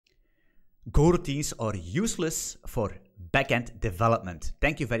Goroutines are useless for backend development.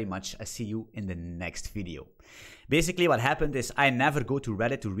 Thank you very much. I see you in the next video. Basically, what happened is I never go to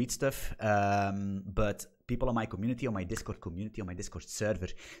Reddit to read stuff, but people on my community, on my Discord community, on my Discord server.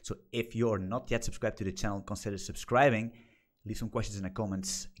 So if you're not yet subscribed to the channel, consider subscribing. Leave some questions in the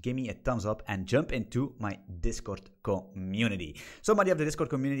comments, give me a thumbs up, and jump into my Discord community. Somebody of the Discord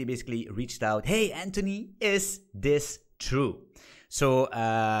community basically reached out, hey Anthony, is this true? So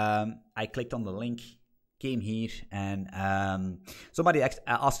I clicked on the link, came here, and somebody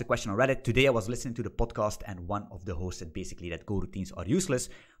asked a question on Reddit. Today I was listening to the podcast, and one of the hosts said basically that Goroutines are useless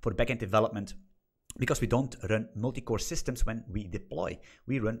for backend development because we don't run multi-core systems when we deploy.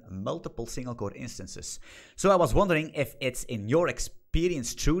 We run multiple single-core instances. So I was wondering if it's in your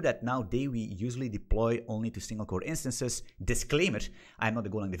experience true that nowadays we usually deploy only to single-core instances. Disclaimer, I'm not a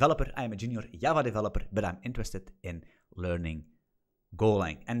Golang developer, I'm a junior Java developer, but I'm interested in learning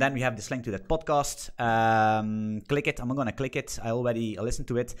Golang. And then we have this link to that podcast. Click it. I'm going to click it. I already listened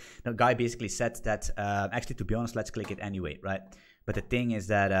to it. The guy basically said that, actually, to be honest, let's click it anyway, right? But the thing is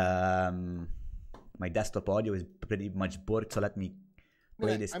that my desktop audio is pretty much bored, so let me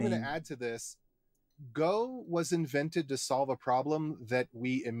play this thing. I'm going to add to this. Go was invented to solve a problem that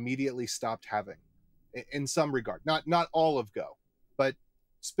we immediately stopped having in some regard. Not all of Go, but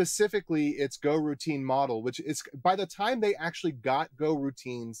specifically its Go routine model, which is by the time they actually got Go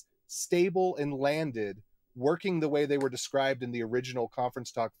routines stable and landed, working the way they were described in the original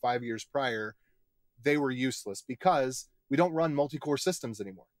conference talk 5 years prior, they were useless because we don't run multi-core systems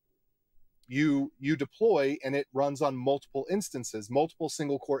anymore. You deploy and it runs on multiple instances, multiple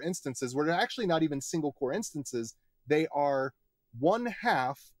single core instances, where they're actually not even single core instances. They are one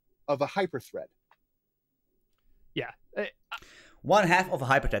half of a hyperthread. Yeah. One half of a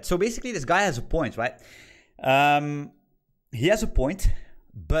hyperthread. So basically this guy has a point, right? He has a point,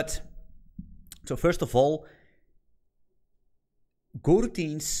 but so first of all,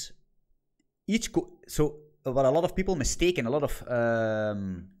 Goroutines, so what a lot of people mistaken, a lot of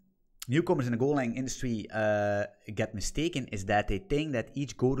newcomers in the Golang industry get mistaken is that they think that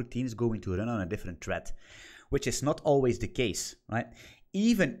each Goroutine is going to run on a different thread, which is not always the case, right?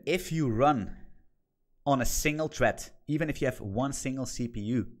 Even if you run on a single thread, even if you have one single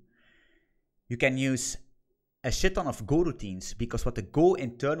CPU, you can use a shit ton of Goroutines, because what the Go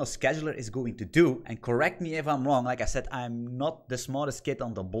internal scheduler is going to do, and correct me if I'm wrong, like I said, I'm not the smartest kid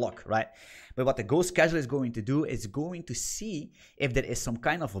on the block, right? But what the Go scheduler is going to do is going to see if there is some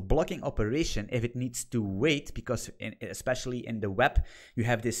kind of a blocking operation, if it needs to wait, because especially in the web, you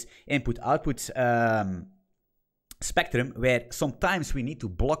have this input-output spectrum where sometimes we need to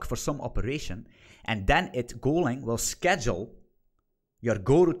block for some operation, and then Golang will schedule your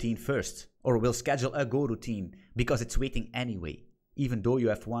Goroutine first, or will schedule a Goroutine because it's waiting anyway, even though you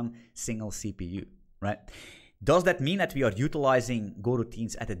have one single CPU, right? Does that mean that we are utilizing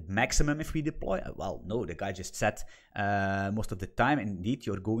Goroutines at its maximum if we deploy? Well, no, the guy just said most of the time, indeed,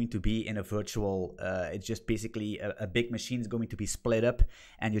 you're going to be in a virtual, it's just basically a big machine is going to be split up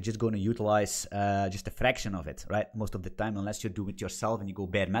and you're just going to utilize just a fraction of it, right? Most of the time, unless you do it yourself and you go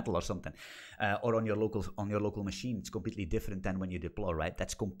bare metal or something, or on your local machine, it's completely different than when you deploy, right?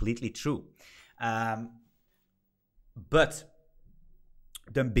 That's completely true. But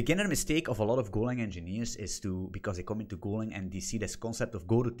the beginner mistake of a lot of Golang engineers is because they come into Golang and they see this concept of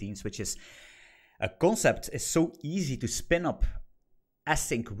Goroutines, which is a concept is so easy to spin up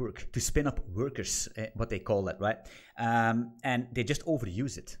async work, to spin up workers, what they call that, right? And they just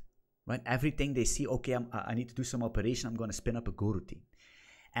overuse it, right? Everything they see, okay, I need to do some operation, I'm going to spin up a Goroutine.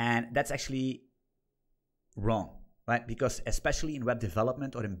 And that's actually wrong, right? Because especially in web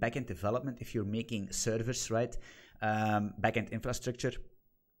development or in backend development, if you're making servers, right? Backend infrastructure,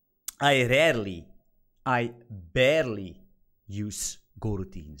 I barely use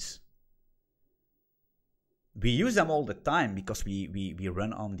Goroutines. We use them all the time because we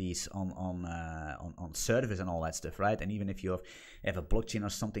run on these on servers and all that stuff, right? And even if you have a blockchain or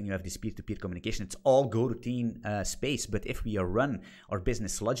something, you have this peer-to-peer communication. It's all Goroutine space. But if we run our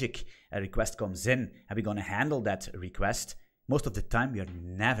business logic, a request comes in, and we're going to handle that request, most of the time we are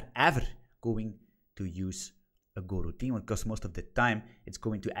never ever going to use a Goroutine, because most of the time it's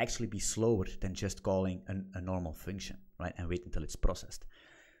going to actually be slower than just calling a normal function, right? And wait until it's processed.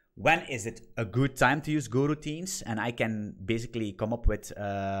 When is it a good time to use Goroutines? And I can basically come up with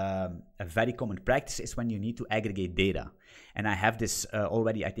a very common practice is when you need to aggregate data. And I have this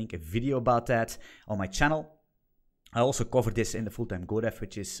already, I think, a video about that on my channel. I also covered this in the full-time GoDev,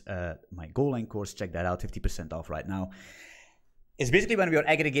 which is my Golang course. Check that out, 50% off right now. It's basically when we are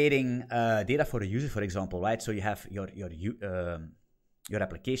aggregating data for a user, for example, right? So you have your your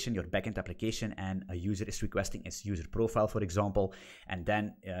application, your backend application, and a user is requesting its user profile, for example. And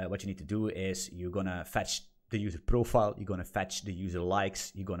then what you need to do is you're gonna fetch the user profile, you're gonna fetch the user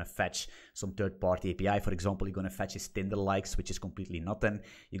likes, you're gonna fetch some third-party API, for example, you're gonna fetch his Tinder likes, which is completely nothing.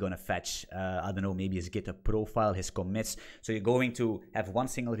 You're gonna fetch, I don't know, maybe his GitHub profile, his commits. So you're going to have one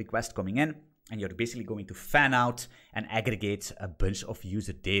single request coming in, and you're basically going to fan out and aggregate a bunch of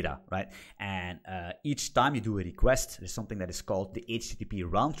user data, right? And each time you do a request, there's something that is called the HTTP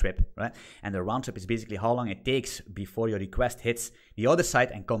round trip, right? And the round trip is basically how long it takes before your request hits the other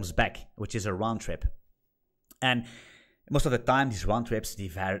side and comes back, which is a round trip. And most of the time, these round trips,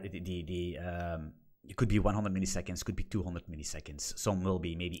 it could be 100 milliseconds, could be 200 milliseconds. Some will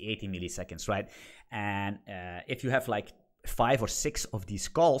be maybe 80 milliseconds, right? And if you have like 5 or 6 of these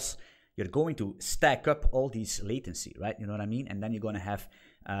calls, you're going to stack up all these latency, right? You know what I mean? And then you're going to have,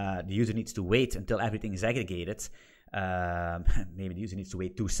 the user needs to wait until everything is aggregated. Maybe the user needs to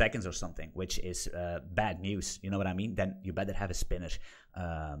wait 2 seconds or something, which is bad news. You know what I mean? Then you better have a spinner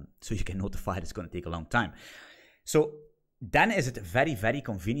so you can notify it's going to take a long time. So then is it very, very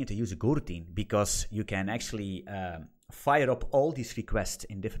convenient to use a Goroutine, because you can actually fire up all these requests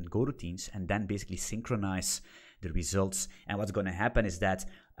in different Goroutines and then basically synchronize the results. And what's going to happen is that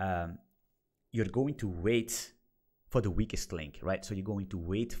you're going to wait for the weakest link, right? So you're going to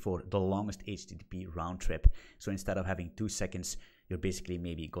wait for the longest HTTP round trip. So instead of having 2 seconds, you're basically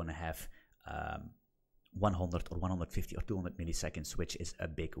maybe going to have 100 or 150 or 200 milliseconds, which is a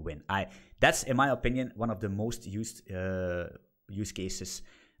big win. That's, in my opinion, one of the most used use cases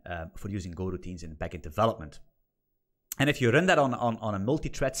for using Goroutines in backend development. And if you run that on a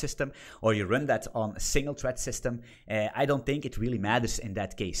multi-thread system, or you run that on a single thread system, I don't think it really matters in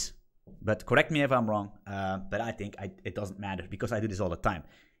that case. But correct me if I'm wrong, but I think it doesn't matter, because I do this all the time.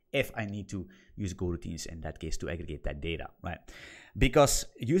 If I need to use Goroutines in that case to aggregate that data, right? Because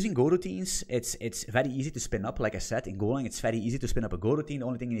using Goroutines, it's very easy to spin up. Like I said, in Golang, it's very easy to spin up a Goroutine. The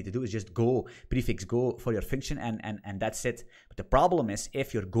only thing you need to do is just go, prefix go for your function, and that's it. But the problem is,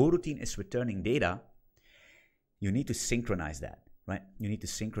 if your Goroutine is returning data, you need to synchronize that, right? You need to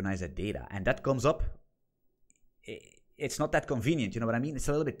synchronize that data, and that comes up. It's not that convenient, you know what I mean? It's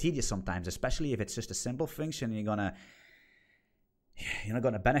a little bit tedious sometimes, especially if it's just a simple function. You're not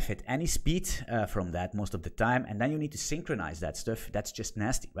gonna benefit any speed from that most of the time, and then you need to synchronize that stuff. That's just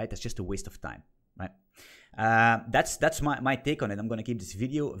nasty, right? That's just a waste of time, right? That's my take on it. I'm gonna keep this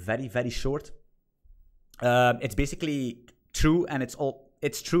video very, very short. It's basically true, and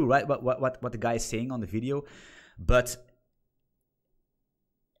it's true, right? What the guy is saying on the video, but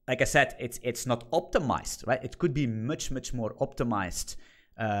like I said, it's not optimized, right? It could be much more optimized.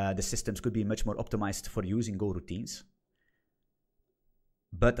 The systems could be much more optimized for using Goroutines.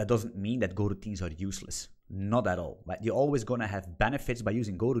 But that doesn't mean that Goroutines are useless. Not at all, right? You're always going to have benefits by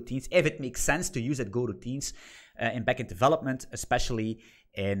using Goroutines, if it makes sense to use it Goroutines in backend development, especially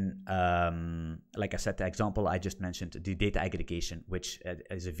in, like I said, the example I just mentioned, the data aggregation, which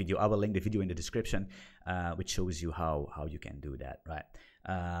is a video. I will link the video in the description, which shows you how you can do that, right?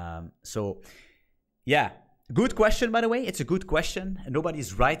 So, yeah, good question, by the way. It's a good question. Nobody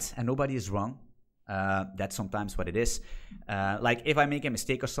is right and nobody is wrong. That's sometimes what it is. Like if I make a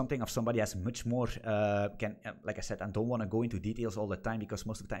mistake or something, if somebody has much more, like I said, I don't want to go into details all the time, because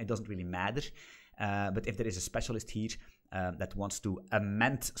most of the time it doesn't really matter. But if there is a specialist here that wants to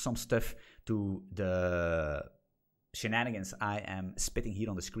amend some stuff to the shenanigans I am spitting here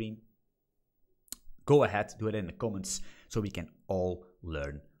on the screen, go ahead, do it in the comments so we can all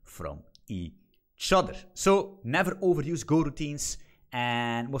learn from each other. So never overuse Goroutines,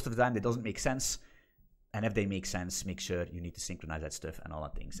 and most of the time it doesn't make sense. And if they make sense, make sure you need to synchronize that stuff and all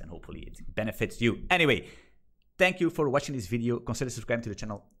that things, and hopefully it benefits you. Anyway, thank you for watching this video. Consider subscribing to the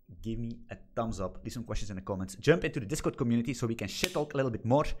channel. Give me a thumbs up. Leave some questions in the comments. Jump into the Discord community so we can shit talk a little bit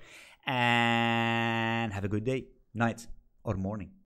more. And have a good day, night, or morning.